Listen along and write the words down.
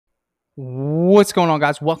What's going on,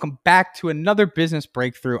 guys? Welcome back to another business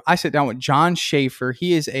breakthrough. I sit down with John Schaefer.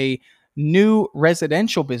 He is a new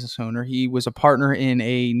residential business owner. He was a partner in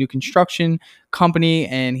a new construction company,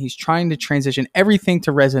 and he's trying to transition everything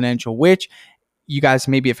to residential, which you guys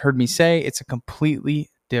maybe have heard me say it's a completely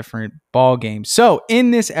different ball game. So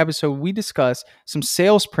in this episode, we discuss some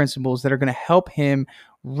sales principles that are going to help him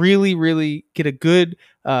really get a good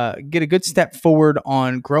step forward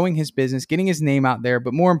on growing his business, getting his name out there,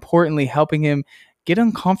 but more importantly, helping him get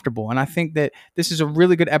uncomfortable. And I think that this is a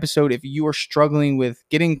really good episode if you are struggling with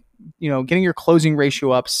getting your closing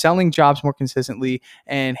ratio up, selling jobs more consistently,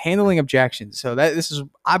 and handling objections. So this is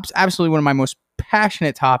absolutely one of my most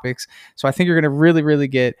passionate topics. So I think you're going to really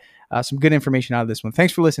get some good information out of this one.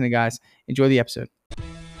 Thanks for listening, guys. Enjoy the episode.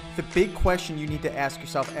 The big question you need to ask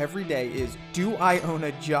yourself every day is, do I own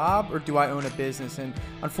a job or do I own a business? And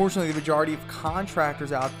unfortunately, the majority of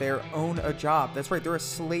contractors out there own a job. That's right, they're a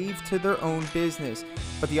slave to their own business.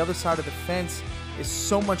 But the other side of the fence is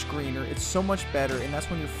so much greener, it's so much better, and that's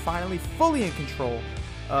when you're finally fully in control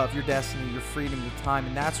of your destiny, your freedom, your time.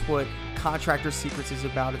 And that's what Contractor Secrets is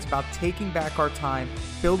about. It's about taking back our time,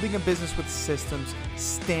 building a business with systems,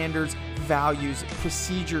 standards, values,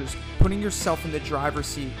 procedures, putting yourself in the driver's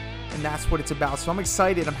seat. And that's what it's about. So I'm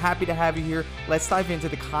excited. I'm happy to have you here. Let's dive into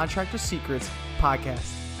the Contractor Secrets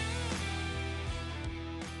podcast.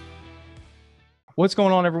 What's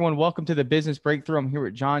going on, everyone? Welcome to the Business Breakthrough. I'm here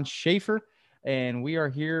with John Schaefer, and we are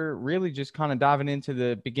here really just kind of diving into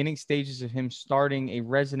the beginning stages of him starting a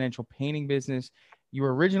residential painting business. You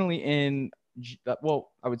were originally in, I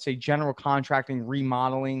would say general contracting,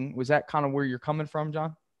 remodeling. Was that kind of where you're coming from,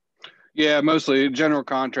 John? Yeah, mostly general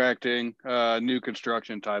contracting, new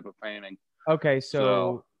construction type of painting. Okay,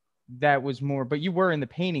 so that was more, but you were in the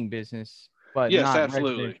painting business, but yes, not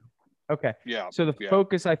absolutely. residential. Okay. Yeah. So the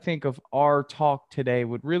focus, I think, of our talk today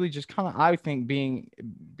would really just kind of, I think,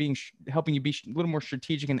 helping you be a little more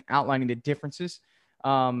strategic and outlining the differences.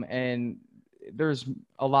 And there's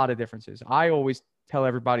a lot of differences. I always tell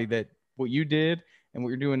everybody that what you did and what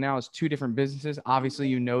you're doing now is two different businesses. Obviously,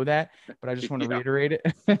 you know that, but I just want to reiterate it.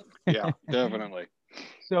 Yeah, definitely.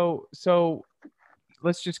 So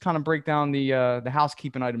let's just kind of break down the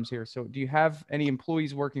housekeeping items here. So do you have any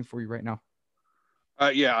employees working for you right now?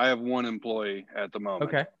 Yeah, I have one employee at the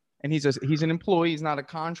moment. Okay. And he's an employee. He's not a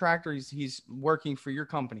contractor. He's working for your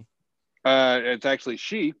company. It's actually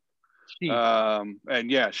she. And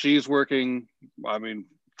yeah, she's working,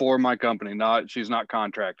 for my company. She's not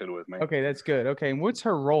contracted with me. Okay, that's good. Okay. And what's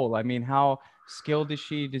her role? I mean, how skilled is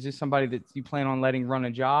she? Is this somebody that you plan on letting run a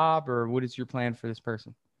job, or what is your plan for this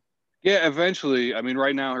person? Yeah, eventually. I mean,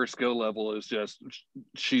 right now her skill level is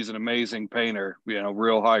she's an amazing painter,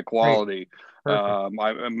 real high quality.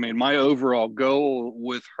 My overall goal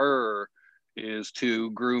with her is to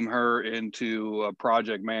groom her into a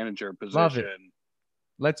project manager position. Love it.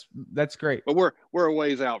 That's great. But we're a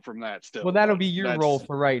ways out from that still. Well, that'll be your role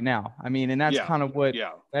for right now. I mean, and that's kind of what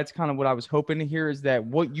I was hoping to hear, is that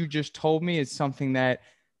what you just told me is something that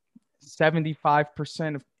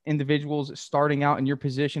 75% of individuals starting out in your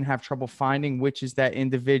position have trouble finding, which is that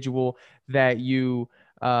individual that you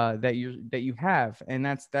have. And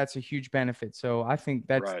that's a huge benefit. So I think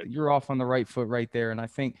you're off on the right foot right there. And I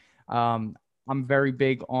think I'm very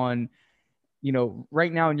big on,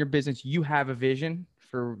 right now in your business, you have a vision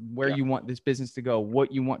for where you want this business to go,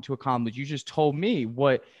 what you want to accomplish. You just told me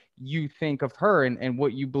what you think of her and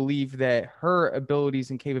what you believe that her abilities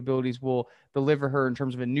and capabilities will deliver her in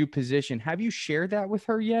terms of a new position. Have you shared that with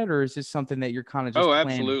her yet? Or is this something that you're kind of just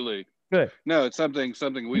planning? Absolutely. Good. No, it's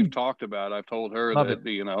something we've talked about. I've told her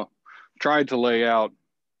tried to lay out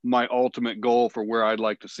my ultimate goal for where I'd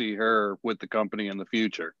like to see her with the company in the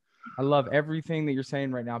future. I love everything that you're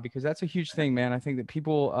saying right now, because that's a huge thing, man. I think that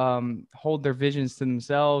people hold their visions to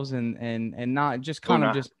themselves and not just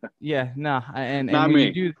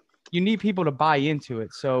you need people to buy into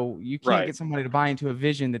it. So you can't get somebody to buy into a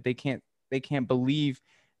vision that they can't believe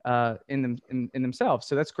in themselves.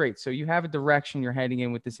 So that's great. So you have a direction you're heading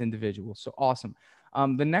in with this individual. So awesome.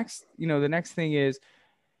 The next thing is,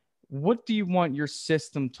 what do you want your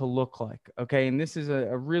system to look like? Okay. And this is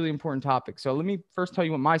a really important topic. So let me first tell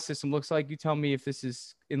you what my system looks like. You tell me if this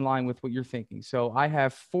is in line with what you're thinking. So I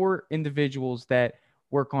have 4 individuals that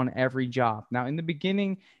work on every job. Now, in the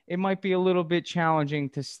beginning, it might be a little bit challenging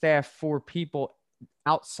to staff 4 people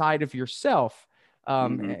outside of yourself.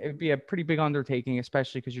 It'd be a pretty big undertaking,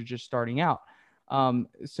 especially because you're just starting out.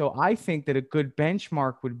 So I think that a good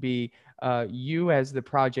benchmark would be you as the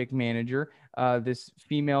project manager, this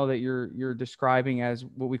female that you're describing as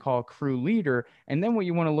what we call a crew leader, and then what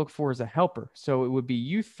you want to look for is a helper. So it would be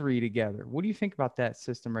you 3 together. What do you think about that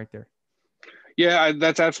system right there? Yeah,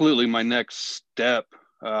 that's absolutely my next step,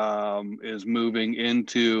 is moving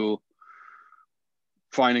into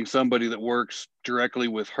finding somebody that works directly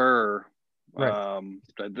with her, Right.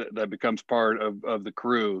 that becomes part of the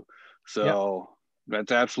crew. Yep. So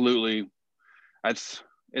that's absolutely, that's,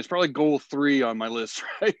 it's probably goal three on my list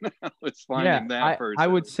right now. It's Yeah, finding that I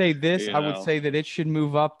person, would say this. you I would know. say that it should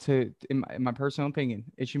move up to, in my personal opinion,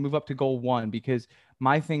 it should move up to goal one because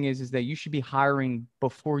my thing is that you should be hiring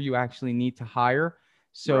before you actually need to hire,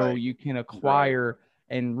 so Right, you can right, acquire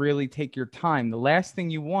and really take your time. The last thing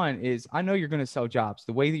you want is, I know you're going to sell jobs.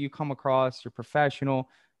 The way that you come across, you're professional,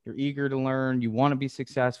 you're eager to learn, you want to be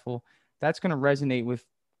successful. That's going to resonate with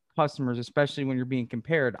customers, especially when you're being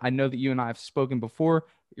compared. I know that you and I have spoken before.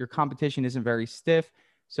 Your competition isn't very stiff,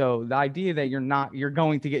 so the idea that you're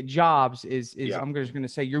going to get jobs is yeah, I'm just going to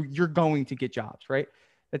say you're going to get jobs, right?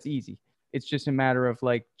 That's easy. It's just a matter of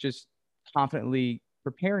like just confidently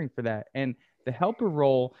preparing for that. And the helper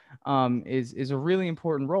role is a really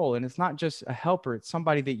important role, and it's not just a helper. It's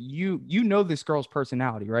somebody that you know this girl's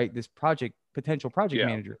personality, right? This potential project yeah,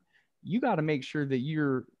 manager. You got to make sure that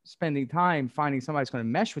you're spending time finding somebody that's going to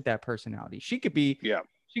mesh with that personality. yeah, She could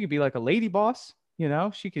be like a lady boss, you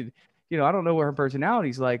know. She could, you know, I don't know what her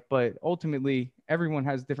personality's like, but ultimately everyone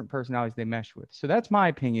has different personalities they mesh with. So that's my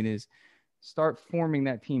opinion, is start forming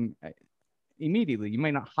that team immediately. You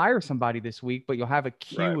may not hire somebody this week, but you'll have a right,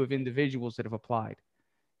 queue of individuals that have applied.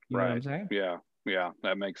 You know what I'm right, saying? yeah, yeah,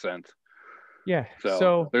 that makes sense. Yeah. So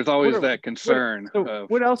So there's what always are, that concern of,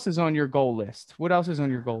 what else is on your goal list? What else is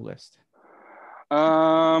on your goal list?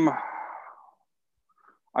 um,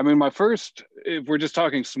 I mean, my first, if we're just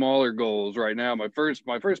talking smaller goals right now, my first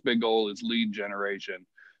big goal is lead generation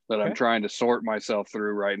that I'm Okay. trying to sort myself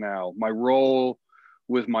through right now. My role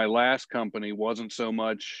with my last company wasn't so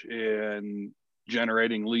much in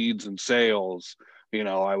generating leads and sales. You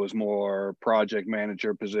know, I was more project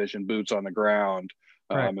manager position, boots on the ground.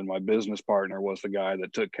 Right. And my business partner was the guy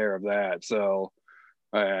that took care of that. So,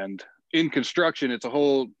 and in construction, it's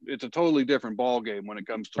a totally different ball game when it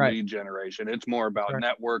comes to Right. lead generation. It's more about Right.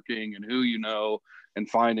 networking and who you know and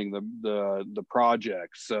finding the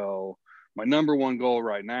projects. So my number one goal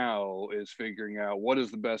right now is figuring out what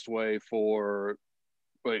is the best way for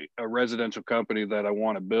a residential company that I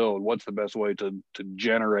want to build. What's the best way to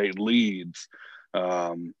generate leads?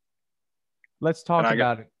 Um, Let's and talk I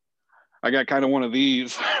got about it. I got kind of one of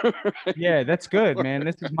these. Yeah, that's good, man.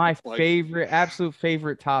 This is my Like, favorite, absolute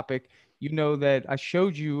favorite topic. You know that I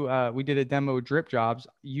showed you, we did a demo of Drip Jobs.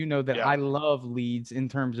 You know that yeah, I love leads in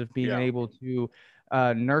terms of being yeah, able to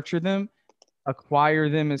nurture them, acquire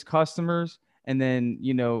them as customers, and then,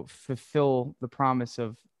 you know, fulfill the promise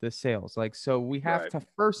of the sales. Like, so we have right, to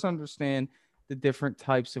first understand the different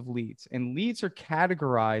types of leads, and leads are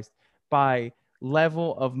categorized by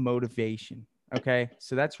level of motivation. Okay.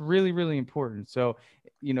 So that's really, really important. So,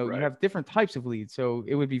 you know, you right, have different types of leads. So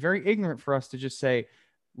it would be very ignorant for us to just say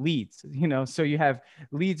leads, you know. So you have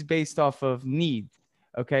leads based off of need.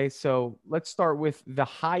 Okay. So let's start with the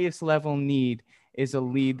highest level need is a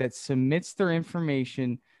lead that submits their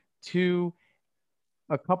information to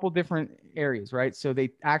a couple different areas, right? So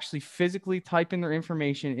they actually physically type in their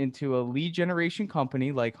information into a lead generation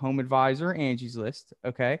company like Home Advisor, Angie's List,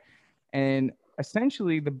 okay? And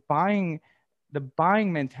essentially the buying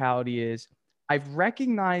mentality is, I've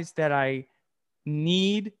recognized that I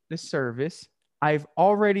need the service. I've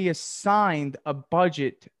already assigned a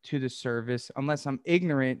budget to the service, unless I'm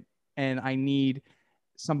ignorant and I need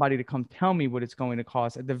somebody to come tell me what it's going to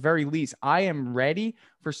cost. At the very least, I am ready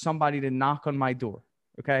for somebody to knock on my door.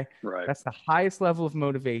 Okay. right, That's the highest level of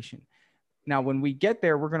motivation. Now, when we get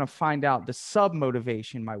there, we're going to find out the sub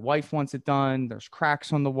motivation. My wife wants it done. There's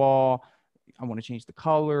cracks on the wall. I want to change the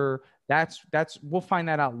color. We'll find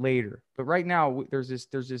that out later. But right now, there's this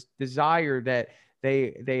desire that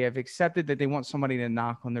they have accepted that they want somebody to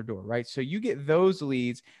knock on their door, right? So you get those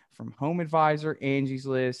leads from Home Advisor, Angie's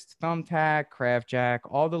List, Thumbtack, CraftJack,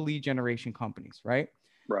 all the lead generation companies, right?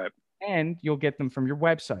 right, And you'll get them from your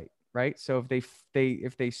website, right? So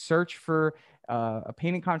if they search for a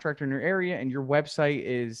painting contractor in your area and your website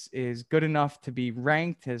is good enough to be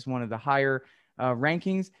ranked as one of the higher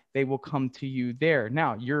rankings, they will come to you there.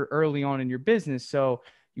 Now you're early on in your business, so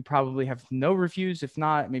you probably have no reviews, if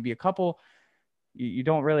not maybe a couple. You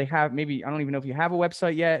don't really have, maybe, I don't even know if you have a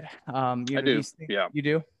website yet. You I know, do, these things yeah, you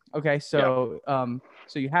do. Okay. yeah, So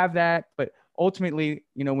you have that, but ultimately,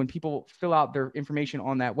 you know, when people fill out their information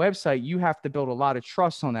on that website, you have to build a lot of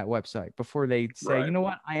trust on that website before they say, you right, know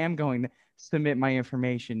what, I am going to submit my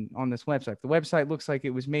information on this website. If the website looks like it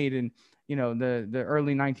was made in, you know, the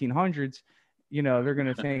early 1900s, you know, they're going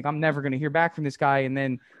to think, I'm never going to hear back from this guy. And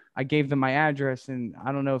then I gave them my address, and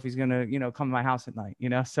I don't know if he's gonna, come to my house at night,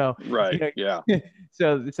 So, you Right. Yeah.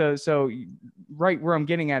 know, so right where I'm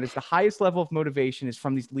getting at is the highest level of motivation is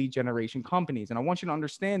from these lead generation companies, and I want you to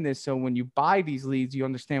understand this. So when you buy these leads, you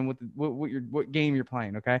understand what game you're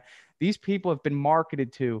playing. Okay, these people have been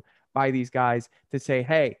marketed to by these guys to say,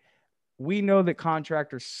 hey, we know that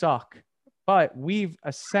contractors suck, but we've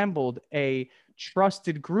assembled a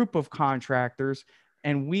trusted group of contractors,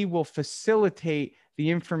 and we will facilitate the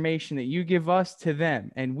information that you give us to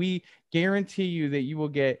them. And we guarantee you that you will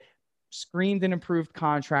get screened and approved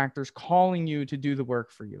contractors calling you to do the work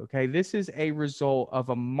for you. Okay. This is a result of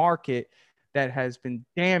a market that has been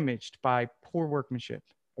damaged by poor workmanship.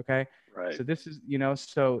 Okay. Right. So this is,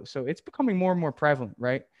 so it's becoming more and more prevalent,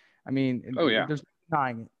 right? I mean, Oh yeah. there's no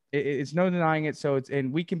denying it. It's no denying it. So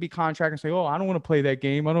and we can be contractors and say, oh, I don't want to play that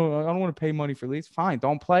game. I don't want to pay money for leads. Fine.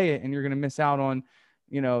 Don't play it. And you're going to miss out on,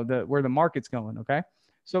 where the market's going. Okay.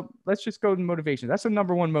 So let's just go to motivation. That's the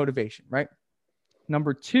number one motivation, right?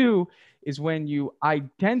 Number two is when you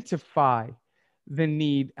identify the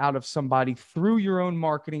need out of somebody through your own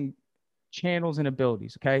marketing channels and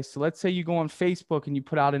abilities. Okay. So let's say you go on Facebook and you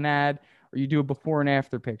put out an ad, or you do a before and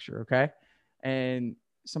after picture. Okay. And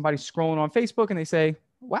somebody's scrolling on Facebook and they say,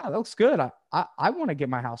 wow, that looks good. I want to get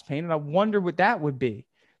my house painted. I wonder what that would be.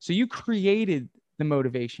 So you created the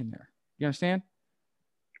motivation there. You understand?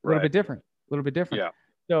 A little bit different. A little bit different. Yeah.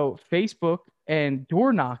 So Facebook and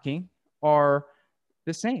door knocking are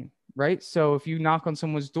the same, right? So if you knock on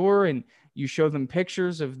someone's door and you show them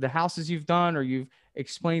pictures of the houses you've done, or you've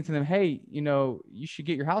explained to them, hey, you should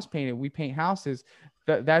get your house painted. We paint houses.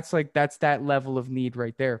 That's that level of need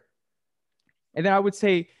right there. And then I would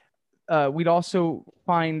say we'd also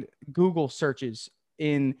find Google searches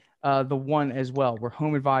in the one as well, where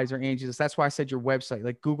Home Advisor, Angie's. That's why I said your website,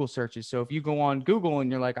 like Google searches. So if you go on Google and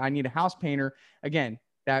you're like, I need a house painter, again,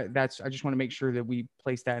 that's I just want to make sure that we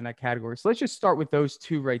place that in that category. So let's just start with those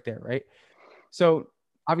two right there, right? So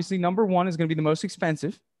obviously, number one is going to be the most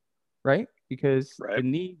expensive, right? Because the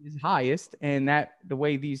need is highest, and that the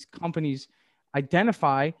way these companies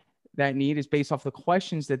identify that need is based off the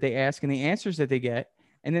questions that they ask and the answers that they get,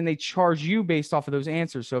 and then they charge you based off of those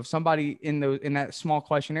answers. So if somebody in that small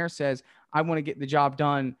questionnaire says, I want to get the job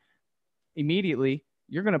done immediately,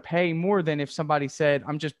 you're going to pay more than if somebody said,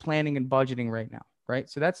 I'm just planning and budgeting right now, right?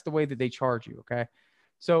 So that's the way that they charge you, okay?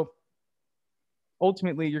 So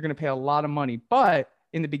ultimately, you're going to pay a lot of money, but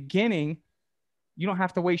in the beginning, you don't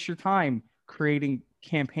have to waste your time creating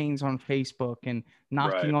campaigns on Facebook and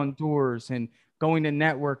knocking on doors and going to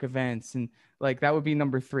network events. And like, that would be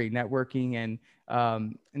number three, networking and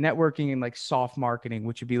like soft marketing,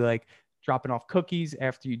 which would be like dropping off cookies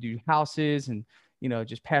after you do houses and,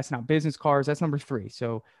 just passing out business cards. That's number three.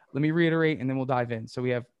 So let me reiterate, and then we'll dive in. So we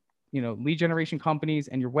have, lead generation companies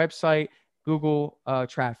and your website, Google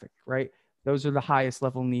traffic, right? Those are the highest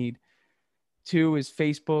level need. Two is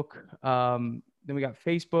Facebook. Then we got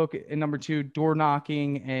Facebook, and number two, door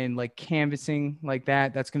knocking and like canvassing like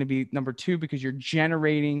that. That's going to be number two, because you're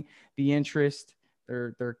generating the interest.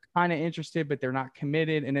 They're kind of interested, but they're not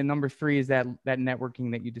committed. And then number three is that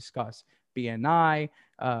networking that you discuss, BNI,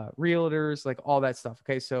 realtors, like all that stuff.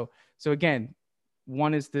 Okay, so again,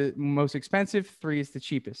 one is the most expensive, three is the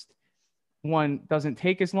cheapest. One doesn't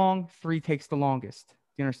take as long, three takes the longest. Do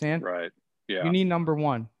you understand? Right. Yeah. You need number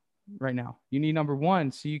one right now. You need number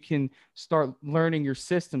one so you can start learning your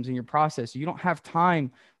systems and your process. You don't have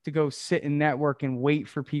time to go sit and network and wait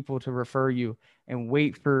for people to refer you and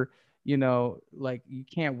wait for, like, you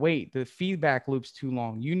can't wait. The feedback loop's too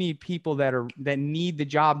long. You need people that need the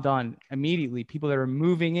job done immediately, people that are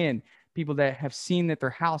moving in, people that have seen that their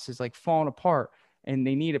house is like falling apart and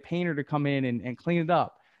they need a painter to come in and clean it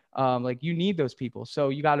up. Like, you need those people. So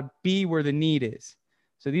you got to be where the need is.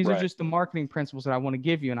 So these are just the marketing principles that I want to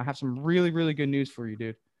give you. And I have some really, really good news for you,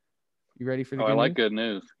 dude. You ready for the good news? I like good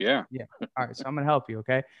news. Yeah. Yeah. All right. So I'm going to help you.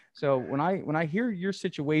 Okay. So when I hear your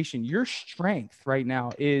situation, your strength right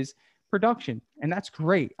now is production. And that's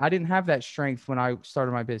great. I didn't have that strength when I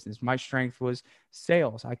started my business. My strength was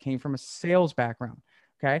sales. I came from a sales background.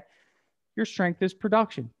 Okay. Your strength is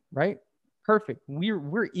production, right? Perfect.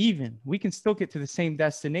 We're even. We can still get to the same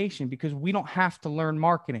destination because we don't have to learn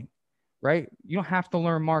marketing. Right? You don't have to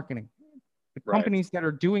learn marketing. The companies that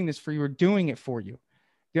are doing this for you are doing it for you. Do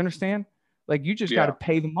you understand? Like, you just got to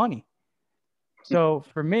pay the money. So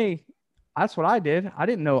for me, that's what I did. I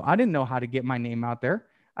didn't know how to get my name out there.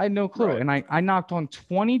 I had no clue. And I knocked on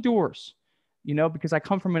 20 doors, because I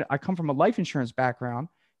come from a life insurance background.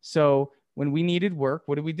 So when we needed work,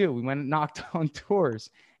 what did we do? We went and knocked on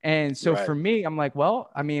doors. And so for me, I'm like,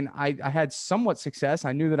 well, I mean, I had somewhat success.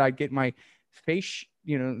 I knew that I'd get my face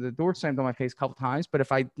the door slammed on my face a couple times, but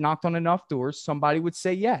if I knocked on enough doors, somebody would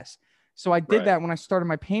say yes. So I did that when I started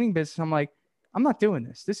my painting business. I'm like, I'm not doing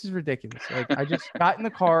this. This is ridiculous. Like, I just got in the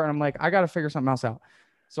car and I'm like, I got to figure something else out.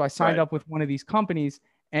 So I signed up with one of these companies,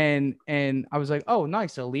 and I was like, oh,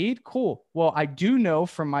 nice, a lead, cool. Well, I do know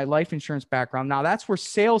from my life insurance background, now that's where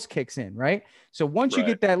sales kicks in, right? So once you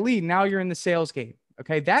get that lead, now you're in the sales game.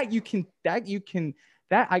 Okay, you can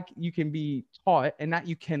be taught, and that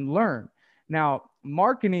you can learn. Now,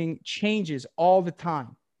 marketing changes all the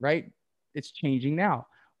time, right? It's changing now,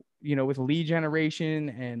 with lead generation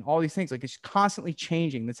and all these things. Like, it's constantly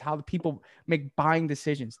changing. That's how the people make buying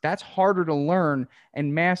decisions. That's harder to learn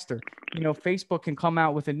and master. Facebook can come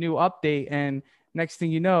out with a new update, and next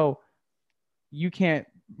thing you know, you can't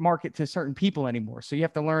market to certain people anymore. So you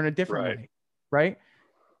have to learn a different way, right?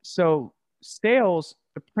 So sales,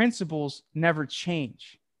 the principles never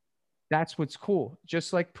change. That's what's cool.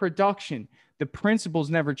 Just like production, the principles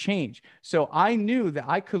never change. So I knew that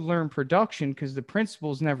I could learn production because the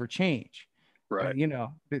principles never change. Right.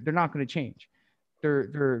 They're not going to change.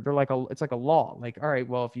 They're like it's like a law. Like, all right,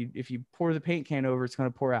 well, if you pour the paint can over, it's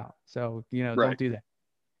going to pour out. So, don't do that.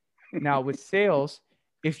 Now with sales,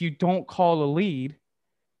 if you don't call a lead,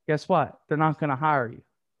 guess what? They're not going to hire you.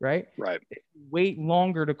 Right. If you wait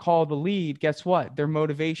longer to call the lead, guess what? Their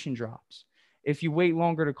motivation drops. If you wait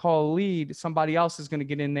longer to call a lead, somebody else is going to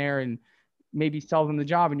get in there and maybe sell them the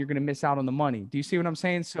job, and you're going to miss out on the money. Do you see what I'm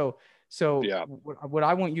saying? So what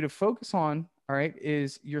I want you to focus on, all right,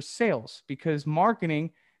 is your sales, because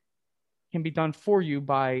marketing can be done for you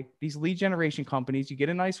by these lead generation companies. You get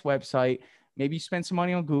a nice website, maybe you spend some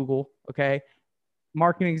money on Google. Okay.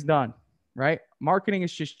 Marketing's done, right? Marketing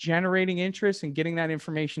is just generating interest and getting that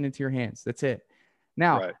information into your hands. That's it.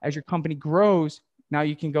 Now, as your company grows, now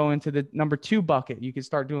you can go into the number 2 bucket. You can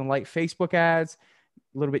start doing light Facebook ads,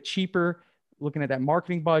 a little bit cheaper, looking at that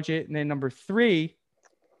marketing budget. And then number 3,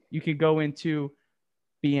 you can go into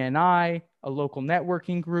BNI, a local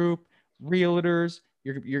networking group, realtors.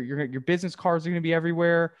 Your business cards are going to be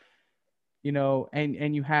everywhere,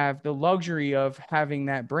 and you have the luxury of having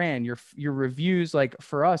that brand. Your reviews, like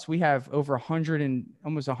for us, we have over 100 and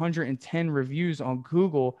almost 110 reviews on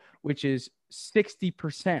Google, which is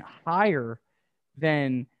 60% higher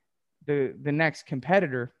than the next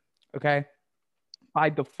competitor. Okay. By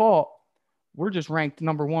default, we're just ranked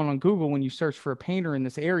number 1 on Google when you search for a painter in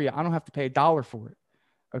this area. I don't have to pay $1 for it.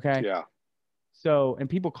 Okay. Yeah. So, and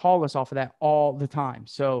people call us off of that all the time.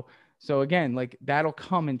 So again, like, that'll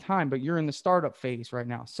come in time, but you're in the startup phase right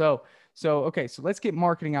now. So okay. So let's get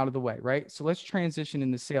marketing out of the way, right? So let's transition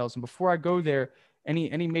into sales. And before I go there,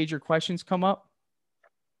 any major questions come up?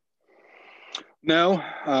 No.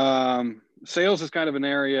 Sales is kind of an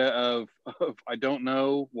area of I don't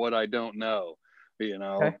know what I don't know,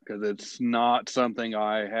 because it's not something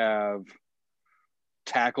I have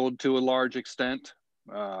tackled to a large extent.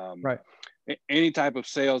 Right. Any type of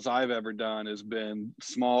sales I've ever done has been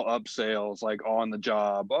small upsells, like on the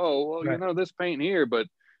job. Oh, well, this paint here, but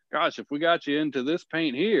gosh, if we got you into this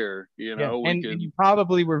paint here, and you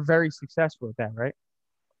probably were very successful at that, right?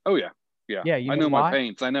 Oh yeah. Yeah. I know my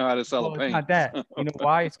paints. I know how to sell a paint. It's not that. You know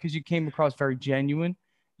why? It's because you came across very genuine.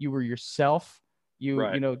 You were yourself.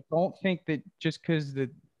 Don't think that just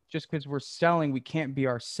because we're selling, we can't be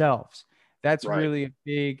ourselves. That's really a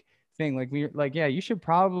big thing. You should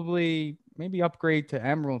probably maybe upgrade to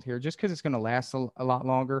Emerald here, just because it's going to last a lot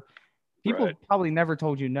longer. People probably never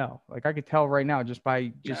told you no. Like, I could tell right now just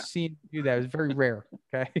by seeing you do that. It's very rare.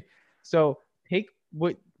 Okay. So take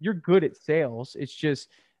what you're good at sales. It's just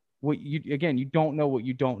you don't know what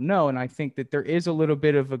you don't know. And I think that there is a little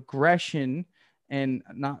bit of aggression, and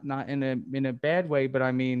not in a bad way, but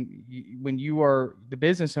I mean, when you are the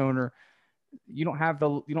business owner, you don't have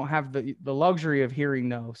the luxury of hearing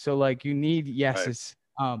no. So like, you need yeses.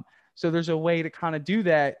 So there's a way to kind of do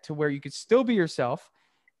that to where you could still be yourself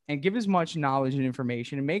and give as much knowledge and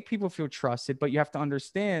information and make people feel trusted. But you have to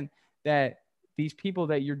understand that these people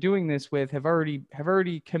that you're doing this with have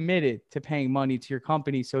already committed to paying money to your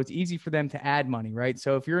company. So it's easy for them to add money, right?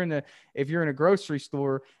 So if you're in a grocery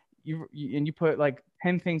store, you put like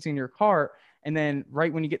 10 things in your cart, and then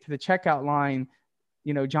right when you get to the checkout line,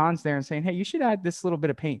 John's there and saying, hey, you should add this little bit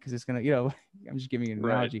of paint because it's going to, I'm just giving you an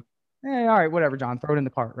analogy. Hey, all right, whatever, John, throw it in the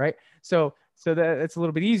cart, right? So that's a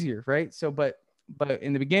little bit easier, right? So, but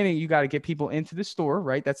in the beginning, you got to get people into the store,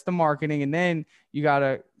 right? That's the marketing. And then you got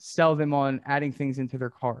to sell them on adding things into their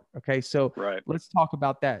cart. Okay. So let's talk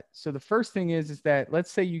about that. So the first thing is that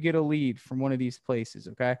let's say you get a lead from one of these places.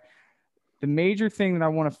 Okay. the major thing that I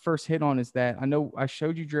want to first hit on is that I know I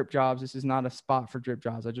showed you Drip Jobs. This is not a spot for Drip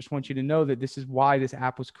Jobs. I just want you to know that this is why this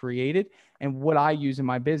app was created and what I use in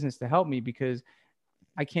my business to help me, because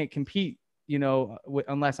I can't compete,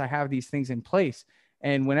 unless I have these things in place.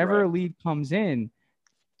 And whenever Right. a lead comes in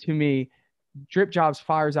to me, Drip Jobs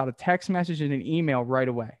fires out a text message and an email right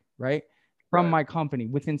away, right? From Right. my company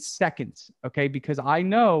within seconds. Okay. Because I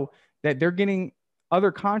know that they're getting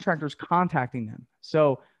other contractors contacting them.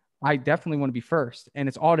 So I definitely want to be first, and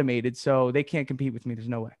it's automated. So they can't compete with me. There's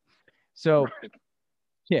no way. So Right.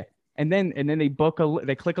 yeah. And then they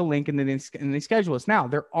click a link, and then they schedule us. Now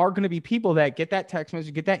there are going to be people that get that text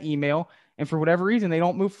message, get that email, and for whatever reason they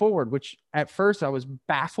don't move forward. Which at first I was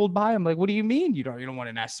baffled by. I'm like, what do you mean you don't want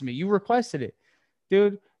an estimate? You requested it,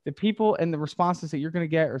 dude. The people and the responses that you're going to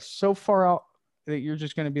get are so far out that you're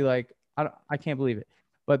just going to be like, I can't believe it.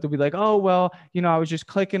 But they'll be like, oh well, I was just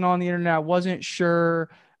clicking on the internet. I wasn't sure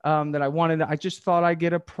that I just thought I'd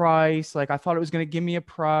get a price. Like I thought it was going to give me a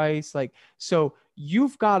price. Like so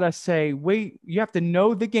you've got to say, wait, you have to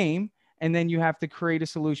know the game, and then you have to create a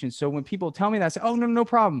solution. So when people tell me that, I say, oh, no, no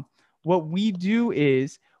problem. What we do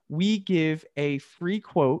is we give a free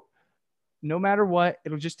quote no matter what.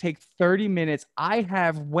 It'll just take 30 minutes. I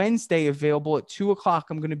have Wednesday available at 2 o'clock.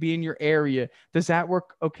 I'm going to be in your area. Does that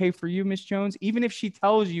work okay for you, Miss Jones? Even if she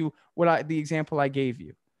tells you the example I gave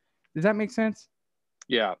you. Does that make sense?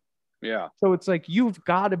 Yeah. Yeah. So it's like you've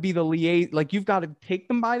got to be the liaison. Like you've got to take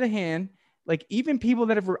them by the hand. Like even people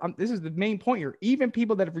that have, this is the main point here. Even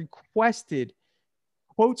people that have requested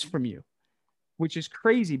quotes from you, which is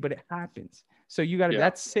crazy, but it happens. So you got to, Yeah.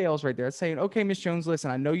 that's sales right there. That's saying, okay, Miss Jones, listen,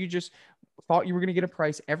 I know you just thought you were going to get a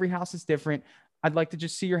price. Every house is different. I'd like to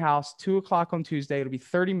just see your house 2 o'clock on Tuesday. It'll be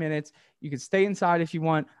 30 minutes. You can stay inside if you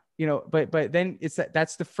want, but then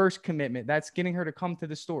that's the first commitment. That's getting her to come to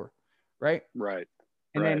the store. Right. Right.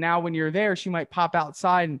 And then Right. now when you're there, she might pop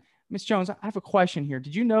outside and Miss Jones, I have a question here.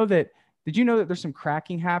 Did you know that there's some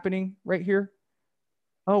cracking happening right here?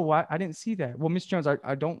 Oh, I didn't see that. Well, Miss Jones,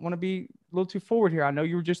 I don't want to be a little too forward here. I know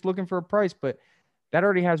you were just looking for a price, but that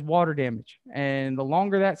already has water damage. And the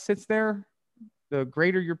longer that sits there, the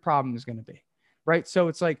greater your problem is going to be. Right. So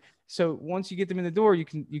it's like, so once you get them in the door, you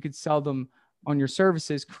could sell them on your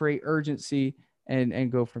services, create urgency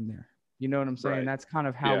and go from there. You know what I'm saying? Right. That's kind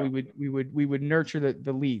of how Yeah. we would nurture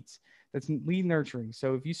the leads. That's lead nurturing.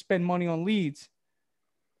 So if you spend money on leads,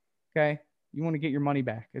 okay, you want to get your money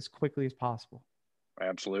back as quickly as possible.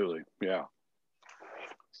 Absolutely. Yeah.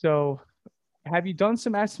 So have you done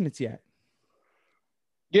some estimates yet?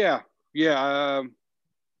 Yeah. Yeah.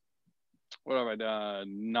 What have I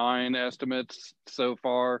done? 9 estimates so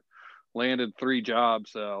far. Landed 3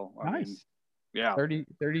 jobs. So I mean, Nice. yeah.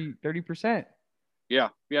 30%. Yeah.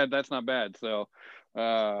 Yeah. That's not bad. So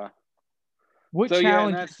What so yeah, and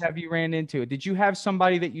challenges that's have you ran into? Did you have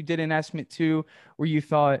somebody that you did an estimate to where you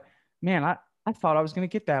thought, man, I thought I was going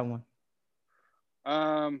to get that one?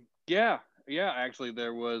 yeah. Yeah, actually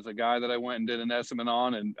there was a guy that I went and did an estimate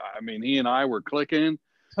on, and I mean he and I were clicking, you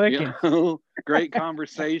Clicking. know, great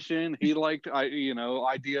conversation. He liked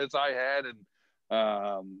ideas I had,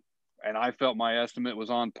 and I felt my estimate was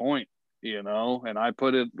on point, and I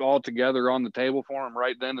put it all together on the table for him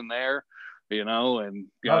right then and there, and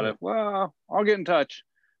got Love it. it. Well, I'll get in touch.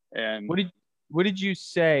 What And did what did you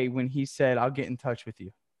say when he said, I'll get in touch with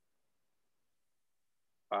you?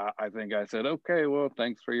 I think I said, okay, well,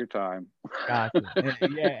 thanks for your time. Gotcha.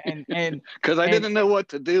 Yeah, Because I and didn't know what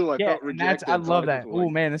to do. I yeah, felt and I rejected. So love I just that. Oh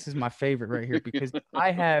went, man, this is my favorite right here because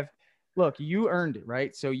I have look, you earned it,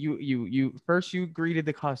 right? So you first you greeted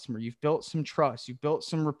the customer, you've built some trust, you've built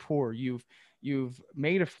some rapport, you've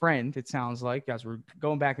made a friend, it sounds like, guys were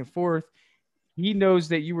going back and forth. He knows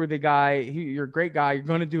that you were the guy, you're a great guy, you're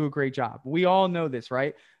going to do a great job. We all know this,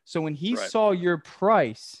 right? So when he right, saw your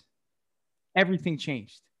price, everything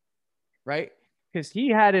changed, right? Because he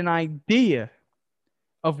had an idea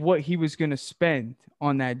of what he was going to spend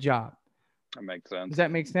on that job. that makes Does sense.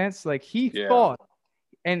 that make sense? Like he Yeah, thought,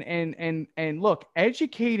 and look,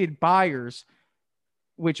 educated buyers,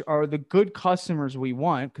 which are the good customers we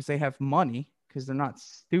want because they have money, because they're not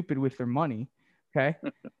stupid with their money. Okay.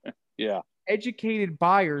 yeah, Educated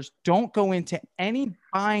buyers don't go into any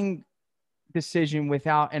buying decision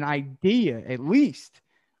without an idea, at least,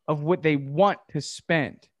 of what they want to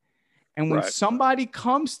spend. And when right, somebody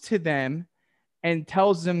comes to them and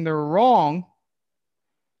tells them they're wrong,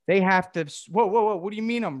 they have to, whoa, whoa, whoa, what do you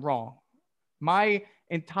mean I'm wrong? My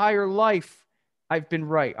entire life, I've been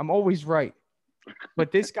right. I'm always right.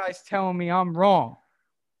 But this guy's telling me I'm wrong.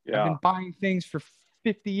 I've yeah. been buying things for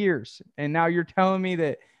 50 years. And now you're telling me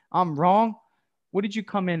that I'm wrong. What did you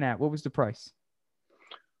come in at? What was the price?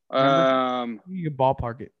 Remember? Um, You could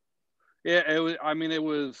ballpark it. yeah, it was. I mean, it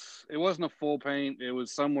wasn't a full paint. It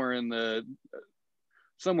was somewhere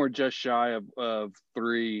just shy of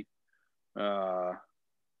three, uh,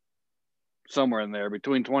 somewhere in there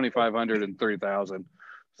between 2,500 and 3,000.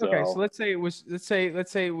 Okay, so So let's say it was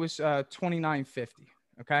 2950.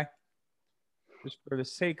 Okay. Just for the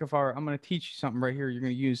sake of our, I'm going to teach you something right here you're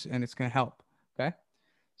going to use and it's going to help. Okay.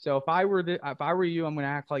 So if I were you, I'm going to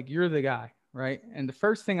act like you're the guy, right? And the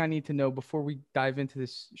first thing I need to know before we dive into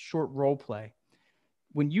this short role play,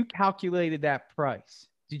 when you calculated that price,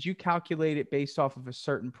 did you calculate it based off of a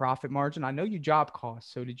certain profit margin? I know you job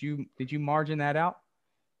cost. So did you margin that out?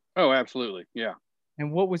 oh, absolutely, yeah.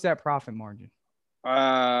 And what was that profit margin?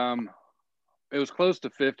 Um, it was close to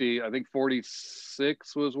 50. I think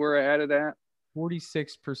 46 was where I had it at.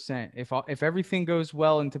 46%. If everything goes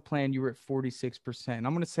well into plan, you were at 46%. I'm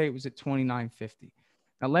going to say it was at 2950.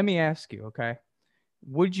 Now let me ask you, okay?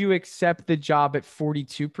 Would you accept the job at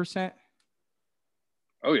 42%?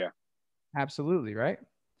 Oh yeah, Absolutely, right?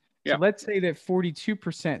 So yeah, let's say that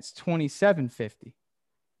 42% is 2750.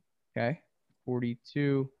 Okay?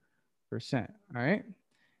 42%. All right?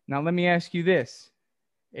 Now let me ask you this.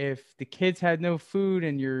 If the kids had no food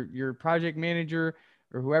and your project manager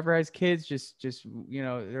or whoever has kids just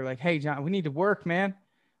they're like, "Hey, John, we need to work, man."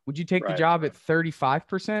 Would you take the right. job at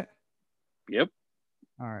 35%? Yep.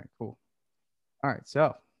 All right, cool. All right,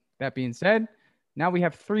 so that being said, now we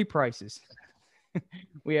have three prices.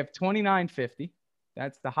 We have 2950.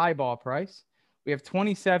 That's the high ball price. We have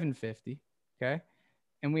 2750, okay?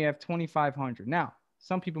 And we have 2500. Now,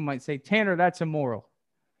 some people might say, "Tanner, that's immoral."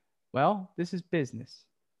 Well, this is business.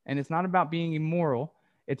 And it's not about being immoral.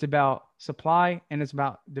 It's about supply and it's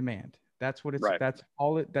about demand. Right. That's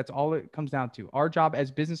all it comes down to. Our job as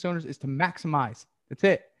business owners is to maximize. That's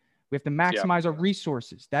it. We have to Yeah. maximize our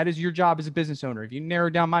resources. That is your job as a business owner. If you narrow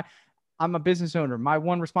down I'm a business owner. My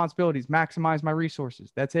one responsibility is maximize my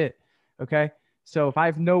resources. That's it. Okay. So if I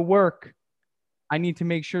have no work, I need to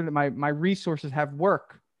make sure that my resources have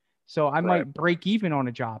work. So I Right. might break even on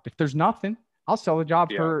a job. If there's nothing, I'll sell a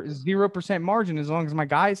job Yeah. for 0% margin as long as my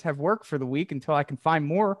guys have work for the week until I can find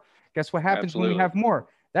more. Guess what happens when we Absolutely. have more?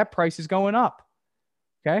 That price is going up.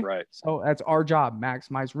 Okay. Right. So that's our job,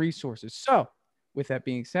 maximize resources. So with that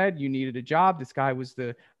being said, you needed a job. This guy was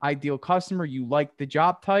the ideal customer. You like the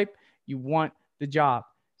job type, you want the job.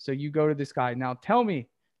 So you go to this guy. Now tell me,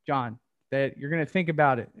 John, that you're going to think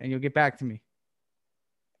about it and you'll get back to me.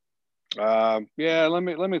 Yeah.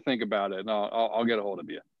 Let me think about it, and I'll get a hold of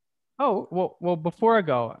you. Oh, well, before I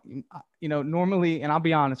go, normally, and I'll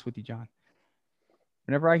be honest with you, John,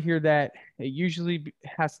 whenever I hear that, it usually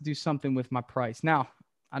has to do something with my price. Now,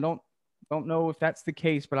 I don't know if that's the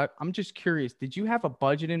case, but I'm just curious. Did you have a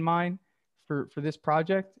budget in mind for this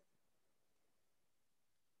project?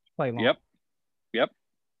 Play long. Yep. Yep.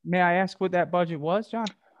 May I ask what that budget was, John?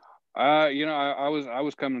 I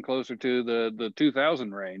was coming closer to the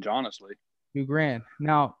 2,000 range, honestly. 2 grand.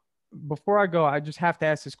 Now, before I go, I just have to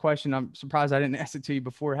ask this question. I'm surprised I didn't ask it to you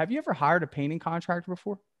before. Have you ever hired a painting contractor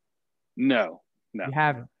before? No. No. You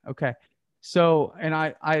haven't. Okay. So, and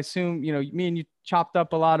I assume, me and you chopped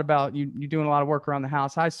up a lot about you doing a lot of work around the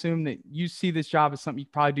house. I assume that you see this job as something you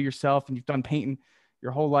probably do yourself and you've done painting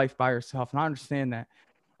your whole life by yourself. And I understand that.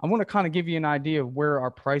 I want to kind of give you an idea of where our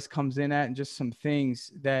price comes in at and just some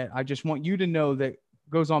things that I just want you to know that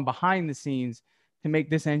goes on behind the scenes to make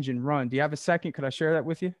this engine run. Do you have a second? Could I share that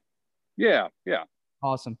with you? Yeah. Yeah.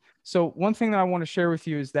 Awesome. So one thing that I want to share with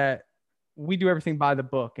you is that we do everything by the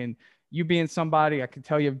book. And you being somebody, I could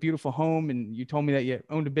tell you have a beautiful home, and you told me that you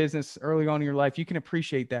owned a business early on in your life. You can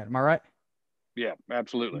appreciate that. Am I right? Yeah.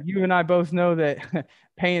 Absolutely. You and I both know that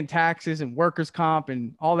paying taxes and workers' comp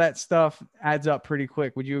and all that stuff adds up pretty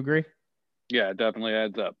quick. Would you agree? Yeah. It definitely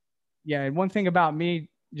adds up. Yeah. And one thing about me,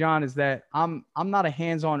 John, is that I'm not a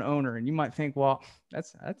hands-on owner. And you might think, well,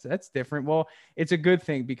 that's different. Well, it's a good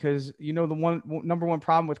thing because the number one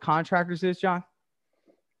problem with contractors is, John,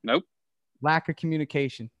 Nope. lack of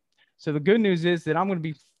communication. So the good news is that I'm going to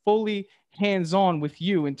be fully hands-on with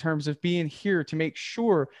you in terms of being here to make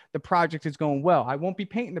sure the project is going well. I won't be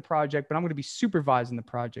painting the project, but I'm going to be supervising the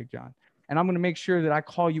project, John. And I'm going to make sure that I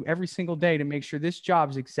call you every single day to make sure this job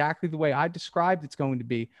is exactly the way I described it's going to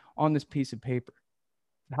be on this piece of paper.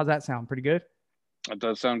 How's that sound? Pretty good? That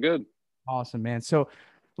does sound good. Awesome, man. So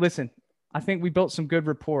listen, I think we built some good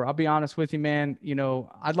rapport. I'll be honest with you, man.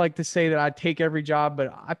 I'd like to say that I take every job,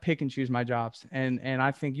 but I pick and choose my jobs. And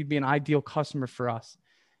I think you'd be an ideal customer for us.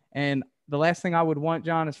 And the last thing I would want,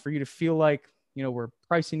 John, is for you to feel like, we're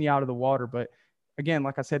pricing you out of the water. But again,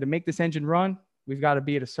 like I said, to make this engine run, we've got to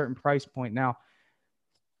be at a certain price point. Now,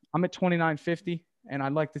 I'm at 2950. And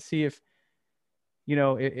I'd like to see if,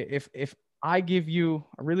 if I give you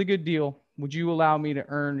a really good deal, would you allow me to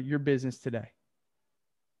earn your business today?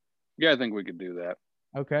 Yeah, I think we could do that.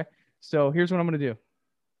 Okay. So here's what I'm going to do.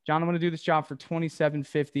 John, I'm going to do this job for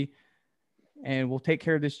 27.50 and we'll take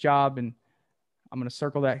care of this job. And I'm going to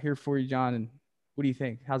circle that here for you, John. And what do you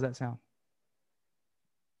think? How's that sound?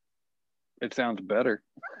 It sounds better.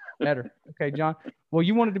 Better. Okay, John. Well,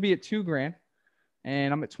 you wanted to be at $2,000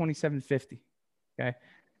 and I'm at 27.50. Okay.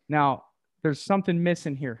 Now there's something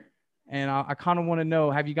missing here. And I kind of want to know,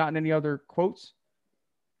 have you gotten any other quotes?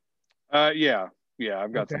 Yeah.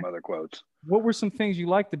 I've got Okay. some other quotes. What were some things you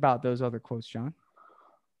liked about those other quotes, John?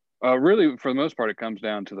 Really, for the most part, it comes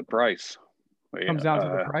down to the price. Comes down to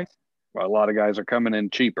the price? A lot of guys are coming in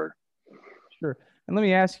cheaper. Sure. And let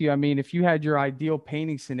me ask you, I mean, if you had your ideal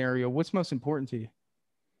painting scenario, what's most important to you?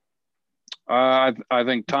 I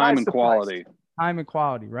think time and quality. Time and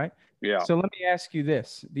quality, right? Yeah. So let me ask you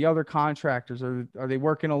this. The other contractors, are they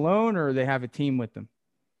working alone or they have a team with them?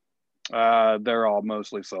 They're all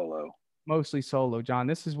mostly solo. Mostly solo, John.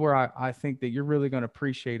 This is where I think that you're really going to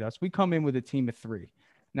appreciate us. We come in with a team of 3.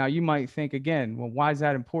 Now, you might think again, well, why is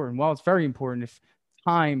that important? Well, it's very important if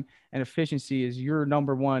time and efficiency is your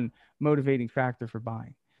number one motivating factor for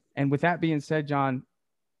buying. And with that being said, John,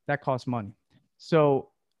 that costs money. So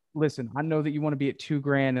listen, I know that you want to be at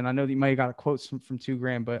 $2,000 and I know that you might have got a quote from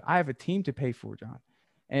 $2,000, but I have a team to pay for, John.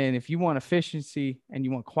 And if you want efficiency and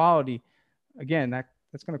you want quality, again,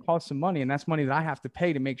 that's going to cost some money. And that's money that I have to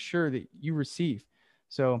pay to make sure that you receive.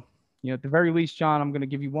 So, at the very least, John, I'm going to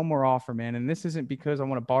give you one more offer, man. And this isn't because I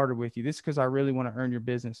want to barter with you. This is because I really want to earn your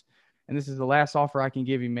business. And this is the last offer I can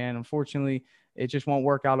give you, man. Unfortunately, it just won't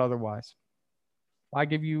work out otherwise. If I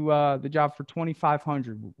give you the job for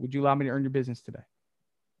 $2,500, would you allow me to earn your business today?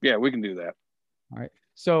 Yeah, we can do that. All right.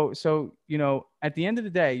 So, at the end of the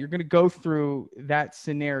day, you're going to go through that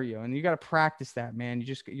scenario and you got to practice that, man.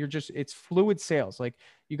 It's fluid sales. Like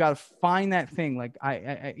you got to find that thing. Like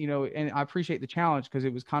and I appreciate the challenge because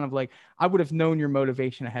it was kind of like, I would have known your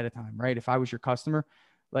motivation ahead of time, right? If I was your customer,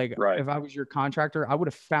 like if I was your contractor, I would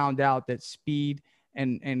have found out that speed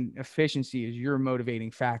and efficiency is your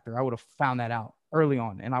motivating factor. I would have found that out early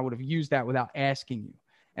on and I would have used that without asking you.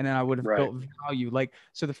 And then I would have built value. Like,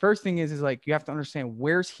 so the first thing is like, you have to understand,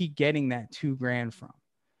 where's he getting that $2,000 from?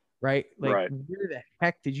 Right. Like, where the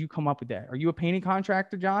heck did you come up with that? Are you a painting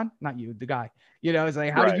contractor, John? Not you, the guy, it's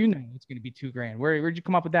like, how do you know it's going to be $2,000? Where'd you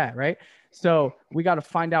come up with that? Right. So we got to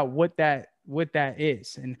find out what that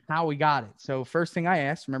is and how we got it. So first thing I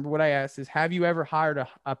asked, remember what I asked is, have you ever hired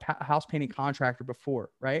a house painting contractor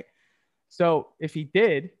before? Right. So if he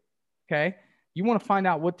did, okay, you want to find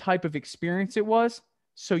out what type of experience it was,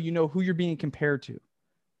 so you know who you're being compared to.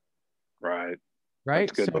 Right.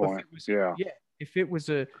 That's a good point. If it was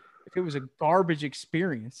a garbage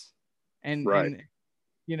experience and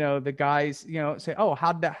the guys, say, oh,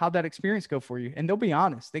 how'd that experience go for you? And they'll be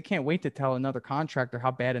honest. They can't wait to tell another contractor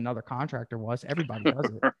how bad another contractor was. Everybody does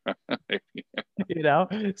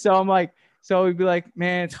it. So I'm like, so we'd be like,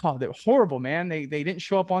 man, they're horrible, man. They didn't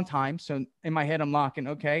show up on time. So in my head, I'm locking,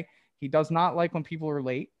 okay, he does not like when people are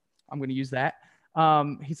late. I'm going to use that.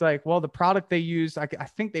 He's like, well, the product they used, I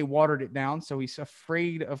think they watered it down. So he's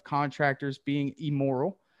afraid of contractors being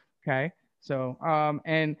immoral. Okay. So,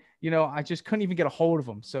 I just couldn't even get a hold of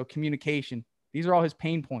him. So communication, these are all his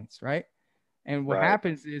pain points. Right. And what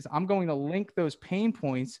happens is I'm going to link those pain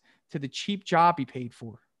points to the cheap job he paid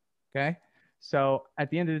for. Okay. So at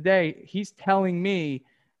the end of the day, he's telling me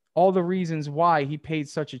all the reasons why he paid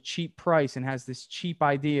such a cheap price and has this cheap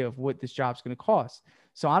idea of what this job's going to cost.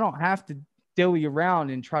 So I don't have to dilly around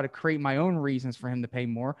and try to create my own reasons for him to pay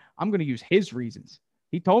more. I'm going to use his reasons.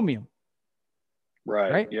 He told me them.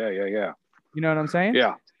 Right. Yeah. You know what I'm saying?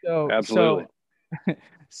 Yeah. So absolutely.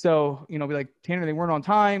 So, be like, Tanner, they weren't on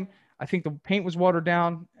time. I think the paint was watered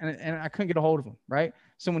down and I couldn't get a hold of him. Right.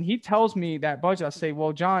 So when he tells me that budget, I say,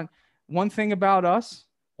 well, John, one thing about us,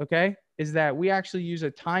 okay, is that we actually use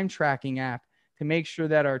a time tracking app to make sure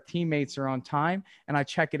that our teammates are on time. And I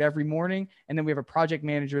check it every morning. And then we have a project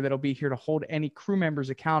manager that'll be here to hold any crew members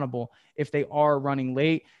accountable if they are running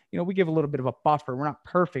late. We give a little bit of a buffer. We're not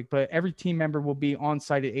perfect, but every team member will be on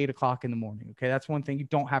site at 8:00 in the morning. Okay. That's one thing. You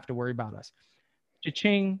don't have to worry about us.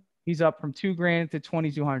 Cha-ching. He's up from $2,000 to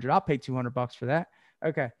 $2,200. I'll pay $200 for that.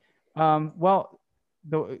 Okay. Well,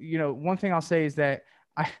 one thing I'll say is that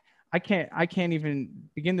I can't even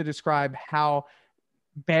begin to describe how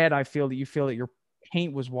bad I feel that you feel that your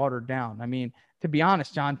paint was watered down. I mean, to be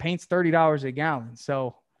honest, John, paint's $30 a gallon.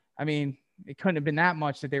 So, I mean, it couldn't have been that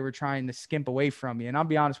much that they were trying to skimp away from you. And I'll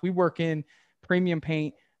be honest, we work in premium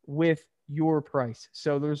paint with your price.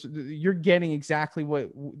 So you're getting exactly what,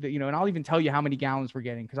 and I'll even tell you how many gallons we're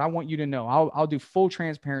getting because I want you to know. I'll do full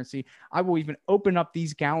transparency. I will even open up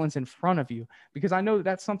these gallons in front of you because I know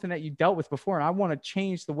that's something that you dealt with before, and I want to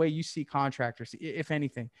change the way you see contractors, if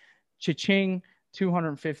anything. Cha-ching,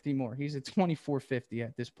 250 more. He's at 2450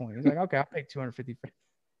 at this point. He's like, okay, I'll pay 250.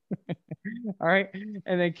 All right.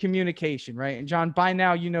 And then communication, right? And John, by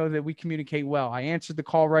now, you know that we communicate well. I answered the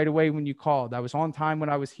call right away when you called. I was on time when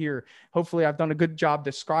I was here. Hopefully, I've done a good job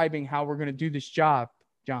describing how we're going to do this job,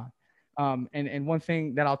 John. And one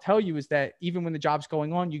thing that I'll tell you is that even when the job's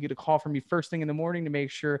going on, you get a call from me first thing in the morning to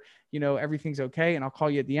make sure, everything's okay. And I'll call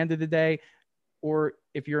you at the end of the day. Or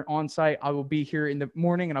if you're on site, I will be here in the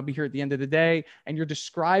morning and I'll be here at the end of the day. And you're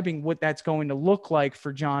describing what that's going to look like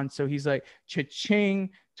for John. So he's like, cha-ching,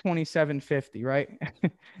 2750, right?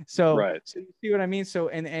 So you see what I mean? So,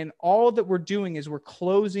 and all that we're doing is we're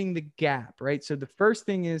closing the gap, right? So the first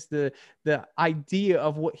thing is the idea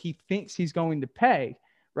of what he thinks he's going to pay,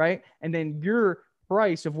 right? And then your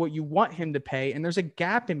price of what you want him to pay. And there's a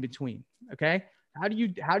gap in between. Okay. How do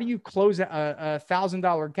you close a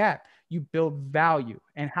 $1,000 gap? You build value.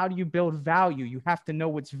 And how do you build value? You have to know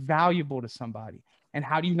what's valuable to somebody. And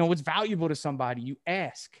how do you know what's valuable to somebody? You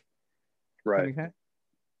ask. Right.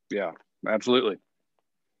 Yeah, absolutely.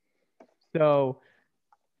 So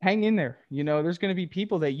hang in there. There's going to be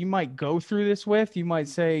people that you might go through this with. You might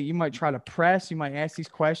try to press, you might ask these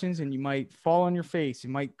questions and you might fall on your face. It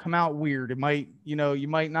might come out weird. It might, you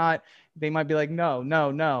might not, they might be like,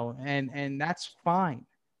 no. And that's fine.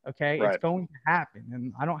 Okay. Right. It's going to happen.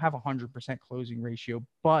 And I don't have 100% closing ratio,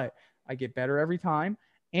 but I get better every time.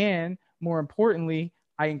 And more importantly,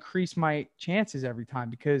 I increase my chances every time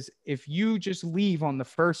because if you just leave on the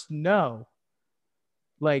first no,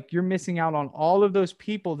 like you're missing out on all of those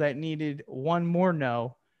people that needed one more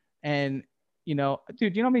no. And, dude, you know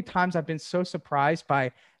how many times I've been so surprised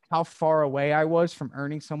by how far away I was from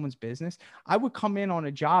earning someone's business? I would come in on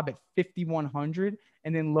a job at 5,100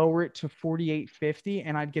 and then lower it to 4,850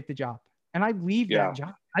 and I'd get the job. And I'd leave that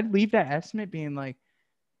job. I'd leave that estimate being like,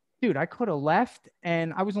 dude, I could have left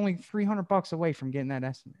and I was only $300 away from getting that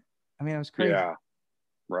estimate. I mean, it was crazy. Yeah.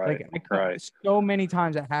 Right. Right. So many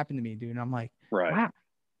times that happened to me, dude. And I'm like, wow.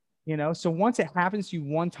 So once it happens to you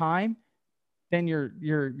one time, then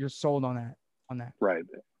you're sold on that. Right.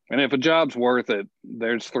 And if a job's worth it,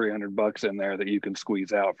 there's $300 in there that you can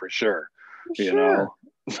squeeze out for sure. Sure.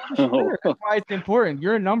 Sure. That's why it's important.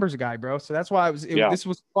 You're a numbers guy, bro. So that's why this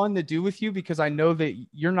was fun to do with you because I know that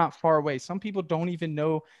you're not far away. Some people don't even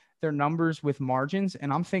know their numbers with margins.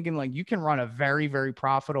 And I'm thinking like you can run a very, very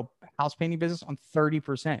profitable house painting business on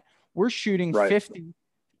 30%. We're shooting 50,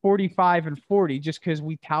 45 and 40 just because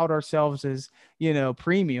we tout ourselves as,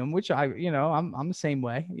 premium, which I'm the same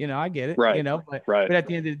way, I get it, but at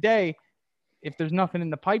the end of the day, if there's nothing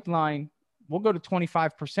in the pipeline, we'll go to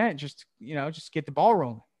 25%, just get the ball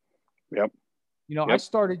rolling. Yep. I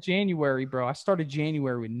started January, bro. I started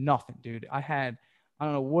January with nothing, dude. I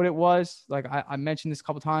don't know what it was. Like I mentioned this a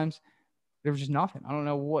couple of times. There was just nothing. I don't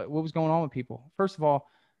know what was going on with people. First of all,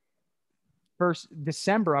 first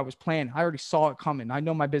December, I was planning. I already saw it coming. I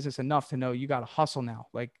know my business enough to know you got to hustle now.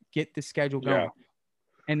 Like get the schedule going.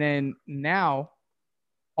 And then now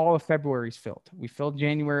all of February's filled. We filled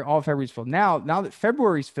January, all of February's filled. Now that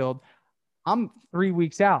February's filled, I'm 3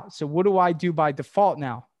 weeks out. So what do I do by default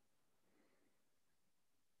now?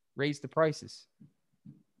 Raise the prices.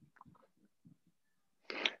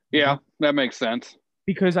 Yeah, that makes sense.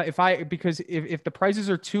 Because if the prices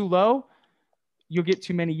are too low, you'll get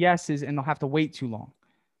too many yeses and they'll have to wait too long.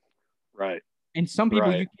 Right. And some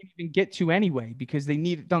people you can't even get to anyway because they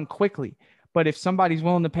need it done quickly. But if somebody's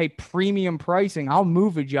willing to pay premium pricing, I'll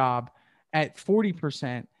move a job at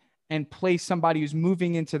 40% and place somebody who's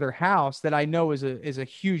moving into their house that I know is a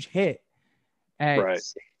huge hit at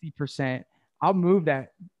 60%. I'll move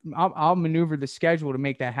that. I'll maneuver the schedule to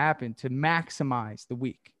make that happen to maximize the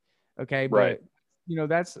week. Okay. But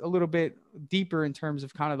that's a little bit deeper in terms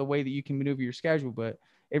of kind of the way that you can maneuver your schedule, but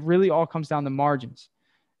it really all comes down to margins.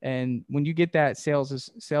 And when you get that,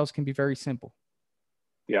 sales can be very simple.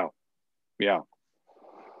 Yeah. Yeah.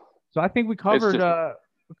 So I think we covered,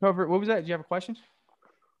 what was that? Did you have a question?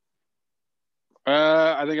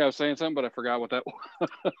 I think I was saying something, but I forgot what that was.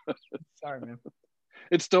 Sorry, man.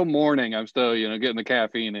 It's still morning. I'm still, getting the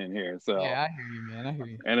caffeine in here. So yeah, I hear you, man. I hear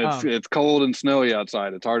you. And it's cold and snowy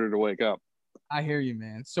outside. It's harder to wake up. I hear you,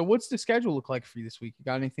 man. So what's the schedule look like for you this week? You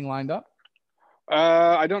got anything lined up?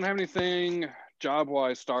 I don't have anything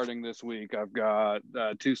job-wise starting this week. I've got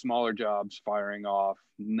 2 smaller jobs firing off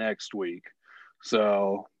next week.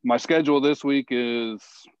 So my schedule this week is,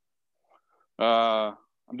 I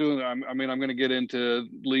I mean, I'm going to get into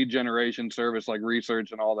lead generation service, like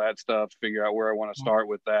research and all that stuff, figure out where I want to start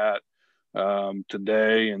with that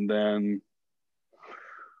today. And then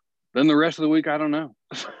the rest of the week, I don't know.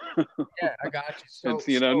 Yeah, I got you. It's,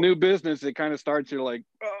 new business. It kind of starts, you're like,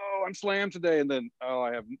 oh, I'm slammed today. And then, oh,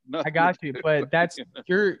 I have nothing. I got you. But that's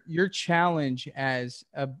your challenge as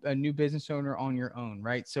a new business owner on your own,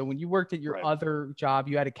 right? So when you worked at your other job,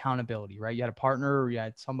 you had accountability, right? You had a partner or you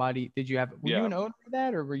had somebody. Were you an owner of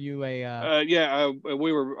that, or were you a I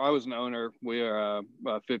was an owner. We are a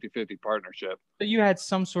 50-50 partnership. So you had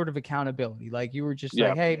some sort of accountability. Like you were just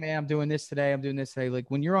like, hey man, I'm doing this today. I'm doing this today.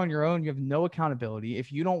 Like when you're on your own, you have no accountability.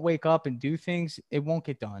 If you don't wake up and do things, it won't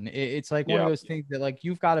get done. It's like one of those things that like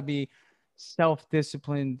you've got to be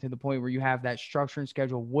self-disciplined to the point where you have that structure and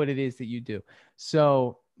schedule what it is that you do.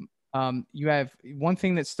 So you have one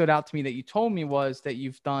thing that stood out to me that you told me was that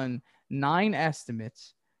you've done 9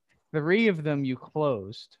 estimates. 3 of them you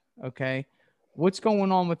closed. Okay. What's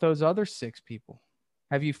going on with those other 6 people?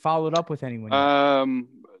 Have you followed up with anyone yet?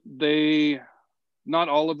 Not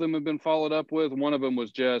all of them have been followed up with. One of them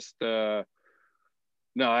was just I'll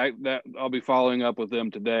be following up with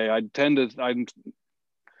them today.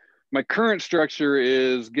 My current structure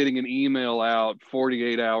is getting an email out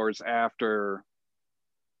 48 hours after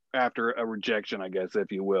a rejection, I guess,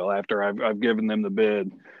 if you will, after I've given them the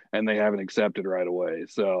bid and they haven't accepted right away.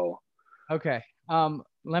 So okay.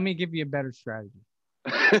 Let me give you a better strategy.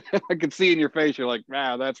 I can see in your face you're like,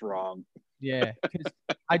 that's wrong. Yeah, because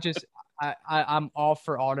I'm all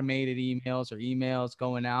for automated emails or emails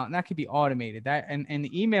going out, and that could be automated. That and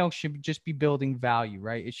the email should just be building value,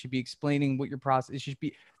 right? It should be explaining what your process. It should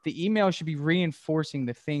be the email should be reinforcing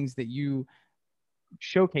the things that you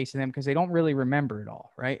showcase to them because they don't really remember it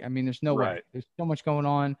all, right? I mean, there's no way. There's so much going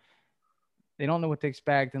on. They don't know what to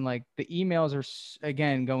expect, and like the emails are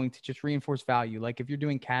again going to just reinforce value. Like if you're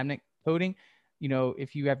doing cabinet coding,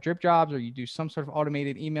 if you have drip jobs or you do some sort of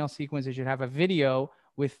automated email sequence, it should have a video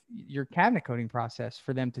with your cabinet coding process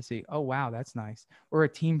for them to see, oh, wow, that's nice. Or a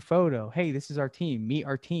team photo. Hey, this is our team. Meet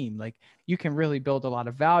our team. Like you can really build a lot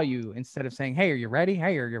of value instead of saying, hey, are you ready?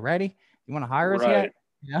 Hey, are you ready? You want to hire us yet?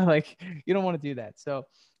 Like you don't want to do that. So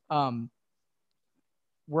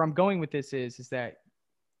where I'm going with this is that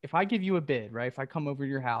if I give you a bid, right? If I come over to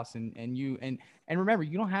your house and remember,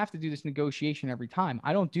 you don't have to do this negotiation every time.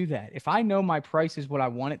 I don't do that. If I know my price is what I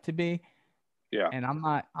want it to be, and I'm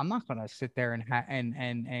not going to sit there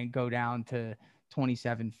and go down to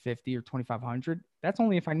 2,750 or 2,500. That's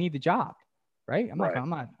only if I need the job, right? I'm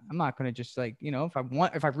not going to just like,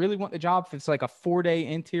 if I really want the job, if it's like a 4-day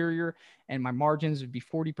interior and my margins would be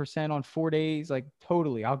 40% on 4 days, like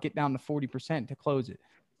totally, I'll get down to 40% to close it.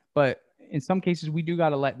 But in some cases, we do got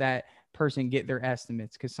to let that person get their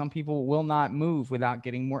estimates because some people will not move without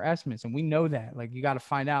getting more estimates. And we know that. Like, you got to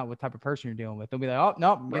find out what type of person you're dealing with. They'll be like, oh,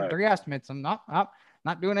 no, I'm getting 3 estimates. I'm not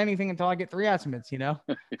doing anything until I get 3 estimates, So,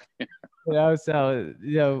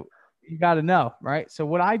 you got to know, right? So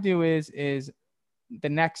what I do is the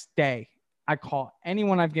next day, I call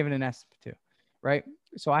anyone I've given an estimate to, right?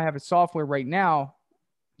 So I have a software right now,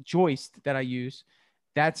 Joist, that I use.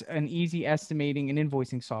 That's an easy estimating and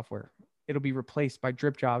invoicing software. It'll be replaced by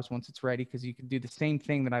Drip Jobs once it's ready because you can do the same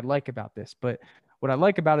thing that I like about this. But what I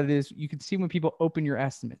like about it is you can see when people open your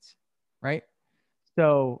estimates, right?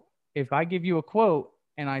 So if I give you a quote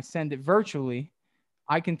and I send it virtually,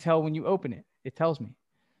 I can tell when you open it. It tells me.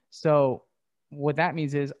 So what that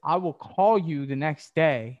means is I will call you the next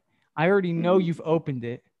day. I already know you've opened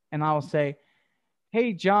it. And I'll say,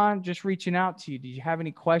 hey, John, just reaching out to you. Did you have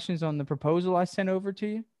any questions on the proposal I sent over to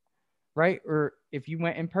you? Right? Or if you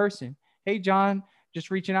went in person, hey, John,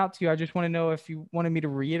 just reaching out to you. I just want to know if you wanted me to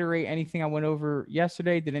reiterate anything I went over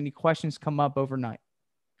yesterday. Did any questions come up overnight?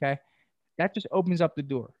 Okay. That just opens up the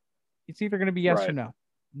door. It's either going to be yes or no.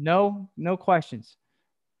 No questions.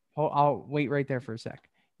 I'll wait right there for a sec.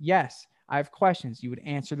 Yes, I have questions. You would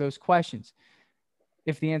answer those questions.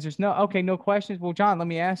 If the answer is no, okay, no questions. Well, John, let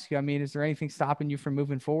me ask you. I mean, is there anything stopping you from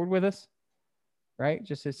moving forward with us? Right?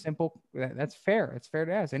 Just as simple. That's fair. It's fair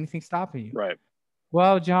to ask. Anything stopping you? Right.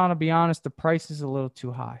 Well, John, I'll be honest, the price is a little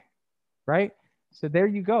too high. Right? So there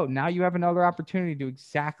you go. Now you have another opportunity to do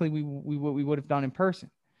exactly what we would have done in person.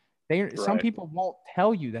 Some people won't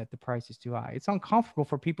tell you that the price is too high. It's uncomfortable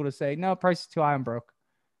for people to say, no, price is too high, I'm broke.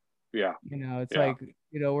 Yeah. It's like,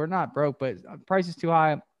 we're not broke, but price is too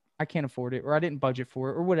high. I can't afford it, or I didn't budget for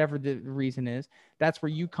it, or whatever the reason is. That's where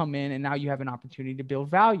you come in, and now you have an opportunity to build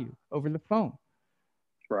value over the phone.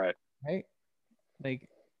 Right. Like,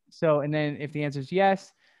 so, and then if the answer is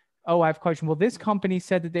yes, Oh, I have a question. Well, this company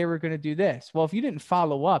said that they were going to do this. Well, if you didn't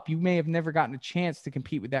follow up, you may have never gotten a chance to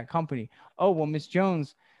compete with that company. Oh, well, Miss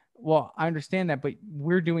Jones, well, I understand that, but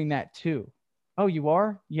we're doing that too. Oh, you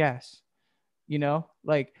are? Yes.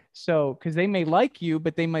 Like, so, because they may like you,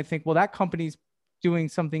 but they might think, well, that company's doing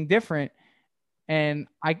something different. And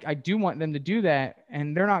I do want them to do that.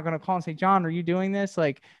 And they're not going to call and say, John, are you doing this?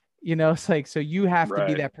 Like, it's like, so you have to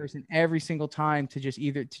be Right. that person every single time to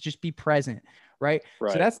just be present. Right. So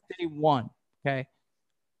Right. that's day one. Okay.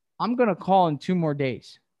 I'm going to call in 2 more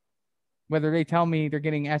days, whether they tell me they're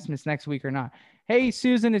getting estimates next week or not. Hey,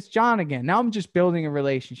 Susan, it's John again. Now I'm just building a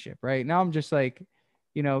relationship, right? Now I'm just like,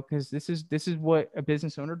 because this is what a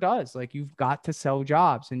business owner does. Like, you've got to sell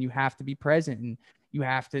jobs and you have to be present and you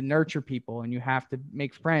have to nurture people and you have to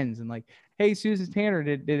make friends. And like, hey, Susan, Tanner,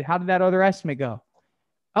 how did that other estimate go?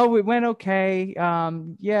 Oh, it went okay.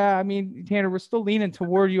 Yeah, I mean, Tanner, we're still leaning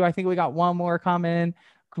toward you. I think we got one more coming.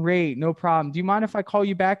 Great, no problem. Do you mind if I call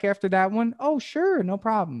you back after that one? Oh, sure, no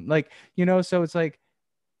problem. Like, so it's like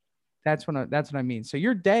that's what I mean. So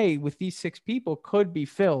your day with these 6 people could be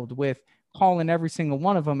filled with calling every single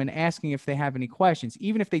one of them and asking if they have any questions.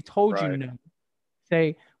 Even if they told you Right. no,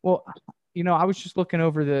 say, well, I was just looking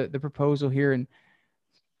over the proposal here and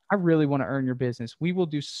I really want to earn your business. We will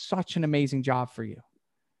do such an amazing job for you.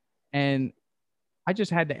 And I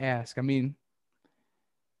just had to ask. I mean,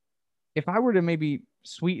 if I were to maybe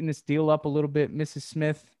sweeten this deal up a little bit, Mrs.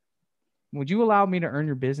 Smith, would you allow me to earn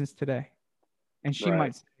your business today? And she Right.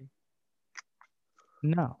 might say,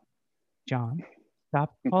 no, John,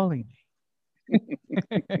 stop calling me.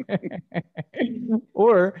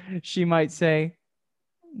 Or she might say,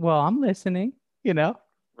 well, I'm listening, you know?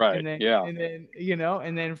 Right. And then, Yeah.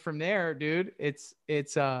 and then from there, dude, it's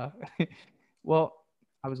well,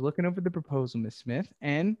 I was looking over the proposal, Miss Smith,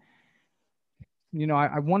 and I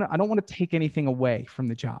don't want to take anything away from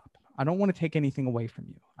the job. I don't want to take anything away from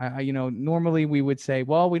you. Normally we would say,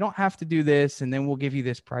 well, we don't have to do this and then we'll give you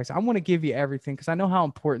this price. I want to give you everything because I know how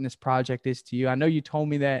important this project is to you. I know you told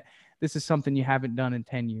me that this is something you haven't done in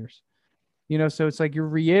 10 years. So it's like you're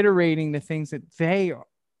reiterating the things that they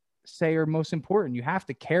say are most important. You have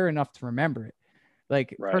to care enough to remember it.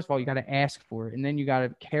 Like, Right. first of all, you got to ask for it, and then you got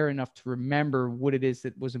to care enough to remember what it is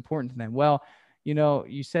that was important to them. Well,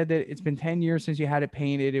 you said that it's been 10 years since you had it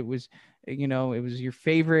painted. It was, it was your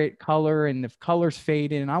favorite color, and the color's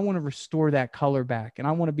faded, and I want to restore that color back, and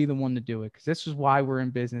I want to be the one to do it because this is why we're in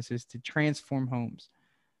business, is to transform homes.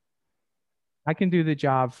 I can do the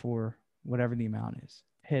job for whatever the amount is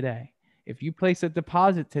today. If you place a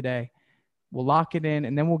deposit today, we'll lock it in,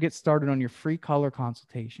 and then we'll get started on your free color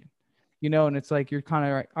consultation. And it's like you're kind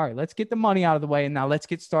of like, all right, let's get the money out of the way, and now let's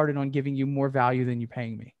get started on giving you more value than you're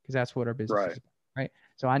paying me, because that's what our business is Right. about, right?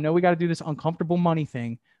 So I know we got to do this uncomfortable money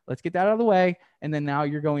thing. Let's get that out of the way, and then now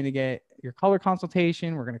you're going to get your color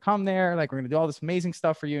consultation. We're going to come there, like we're going to do all this amazing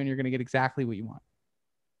stuff for you, and you're going to get exactly what you want.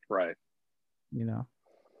 Right. You know.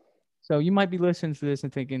 So you might be listening to this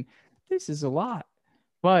and thinking, this is a lot.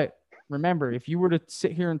 But remember, if you were to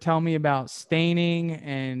sit here and tell me about staining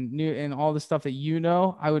and new and all the stuff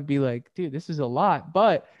that I would be like, dude, this is a lot.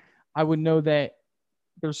 But I would know that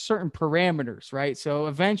there's certain parameters, right? So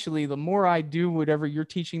eventually, the more I do whatever you're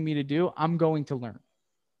teaching me to do, I'm going to learn.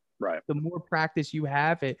 Right. The more practice you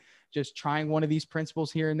have at just trying one of these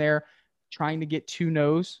principles here and there, trying to get 2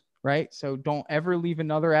 no's, right? So don't ever leave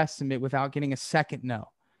another estimate without getting a second no,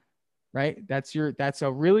 right? That's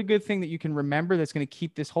a really good thing that you can remember. That's going to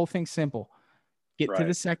keep this whole thing simple. Get to the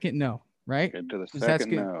Right. second no, right? Get to the Because that's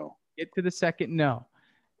second good. no. Get to the second no.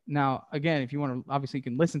 Now, again, if you want to, obviously, you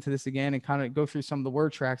can listen to this again and kind of go through some of the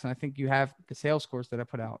word tracks. And I think you have the sales course that I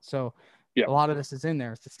put out. So Yeah. a lot of this is in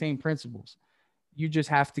there. It's the same principles. You just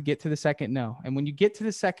have to get to the second no. And when you get to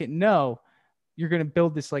the second no, you're going to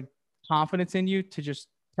build this like confidence in you to just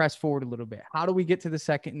press forward a little bit. How do we get to the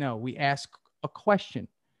second no? We ask a question,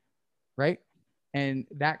 right? And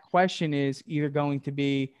that question is either going to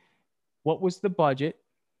be, what was the budget,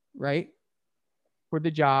 right, for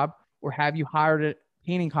the job, or have you hired a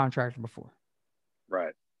painting contractor before?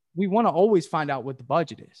 Right. We want to always find out what the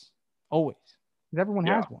budget is, always, because everyone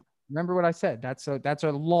Yeah. has one. Remember what I said? That's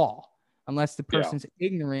a law, unless the Yeah. person's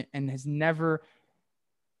ignorant and has never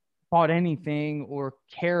bought anything or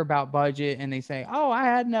care about budget, and they say, "Oh, I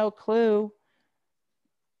had no clue."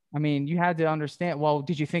 I mean, you had to understand. Well,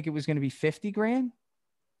 did you think it was going to be 50 grand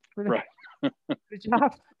for Right. the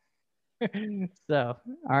job? So,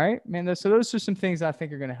 all right, man. So those are some things I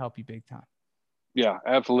think are going to help you big time. Yeah,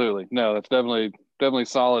 absolutely. No, that's definitely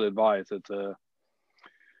solid advice. It's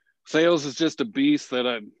sales is just a beast that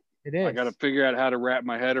It I got to is. figure out how to wrap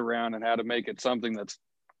my head around and how to make it something that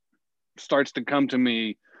starts to come to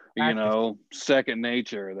me second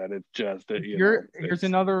nature, that it's just, here's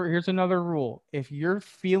another rule. If you're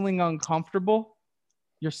feeling uncomfortable,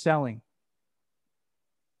 you're selling.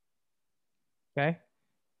 Okay.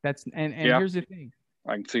 And here's the thing.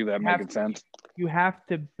 I can see that making sense. You have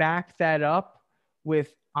to back that up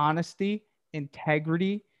with honesty,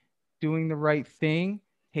 integrity, doing the right thing,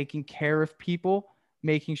 taking care of people,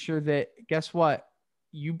 making sure that, guess what?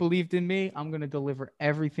 You believed in me. I'm going to deliver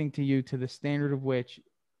everything to you to the standard of which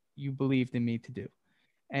you believed in me to do.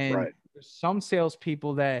 And there's some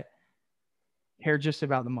salespeople that care just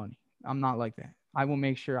about the money. I'm not like that. I will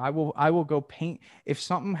make sure I will go paint. If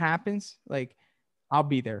something happens, like, I'll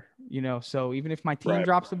be there, so even if my team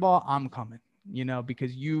drops the ball, I'm coming,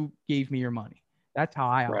 because you gave me your money. That's how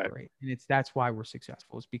I operate. And that's why we're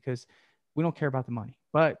successful, is because we don't care about the money,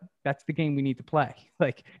 but that's the game we need to play.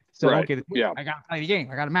 Like, so don't get it. Yeah. I got to play the game.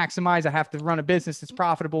 I got to maximize. I have to run a business that's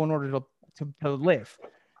profitable in order to live.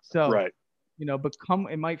 So, but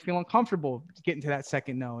it might feel uncomfortable getting to that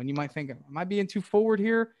second no. And you might think, am I being too forward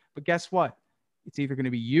here? But guess what? It's either going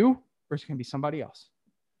to be you or it's going to be somebody else.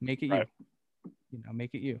 Make it you.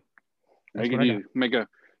 Make it you. That's make it you.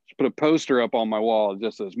 Just put a poster up on my wall. It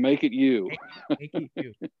just says, make it you. Make it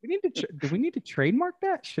you. Do we need to trademark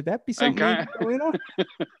that? Should that be something going on?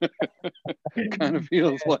 It kind of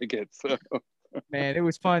feels like it. So, man, it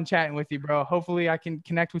was fun chatting with you, bro. Hopefully I can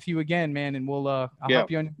connect with you again, man. And we'll, I'll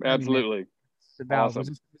help you on your absolutely. Awesome.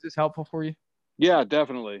 Was this helpful for you? Yeah,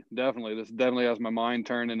 definitely. This definitely has my mind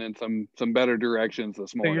turning in some better directions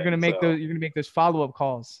this morning. So you're going to make those follow-up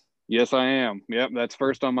calls. Yes, I am. Yep, that's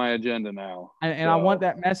first on my agenda now. And I want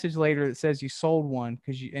that message later that says you sold one,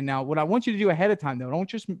 and now what I want you to do ahead of time, though, don't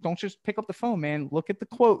just pick up the phone, man. Look at the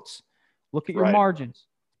quotes, look at your margins,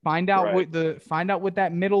 find out what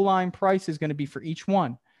that middle line price is going to be for each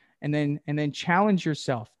one, and then challenge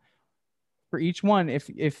yourself for each one.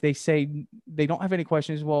 If they say they don't have any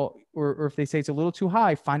questions, well, or if they say it's a little too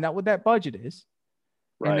high, find out what that budget is,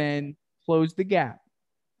 and then close the gap.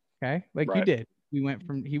 Okay, like you did. We went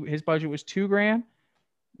from his budget was $2,000.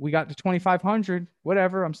 We got to 2,500,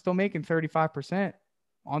 whatever. I'm still making 35%.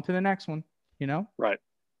 On to the next one, Right.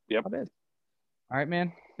 Yep. All right,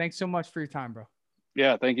 man. Thanks so much for your time, bro.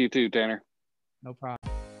 Yeah. Thank you too, Tanner. No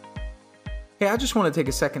problem. Hey, I just want to take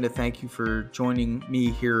a second to thank you for joining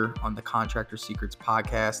me here on the Contractor Secrets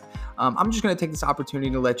podcast. I'm just going to take this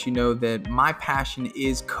opportunity to let you know that my passion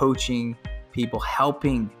is coaching people,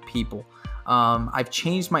 helping people. I've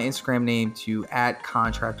changed my Instagram name to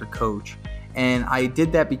 @ContractorCoach, and I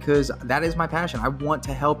did that because that is my passion. I want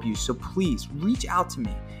to help you. So please reach out to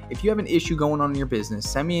me. If you have an issue going on in your business,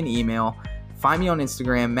 send me an email, find me on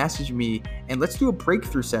Instagram, message me, and let's do a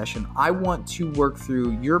breakthrough session. I want to work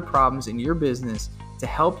through your problems in your business to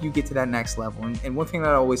help you get to that next level. And one thing that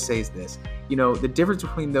I always say is this, the difference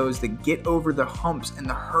between those that get over the humps and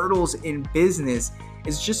the hurdles in business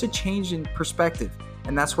is just a change in perspective.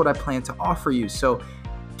 And that's what I plan to offer you. So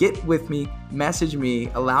get with me, message me,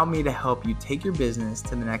 allow me to help you take your business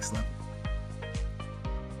to the next level.